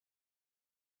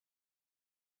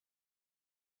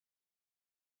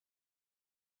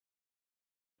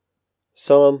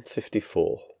Psalm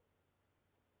 54.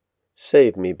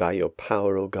 Save me by your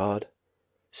power, O God.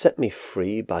 Set me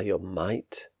free by your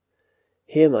might.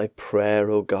 Hear my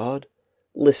prayer, O God.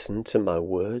 Listen to my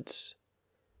words.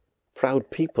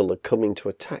 Proud people are coming to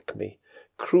attack me.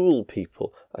 Cruel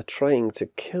people are trying to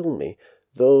kill me,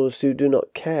 those who do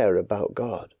not care about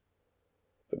God.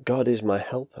 But God is my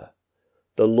helper.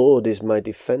 The Lord is my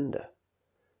defender.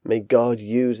 May God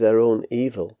use their own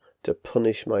evil to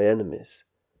punish my enemies.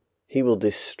 He will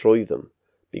destroy them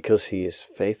because he is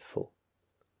faithful.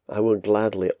 I will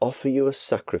gladly offer you a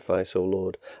sacrifice, O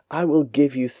Lord. I will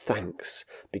give you thanks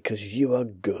because you are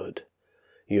good.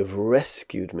 You have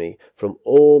rescued me from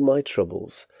all my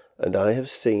troubles, and I have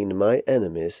seen my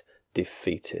enemies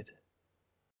defeated.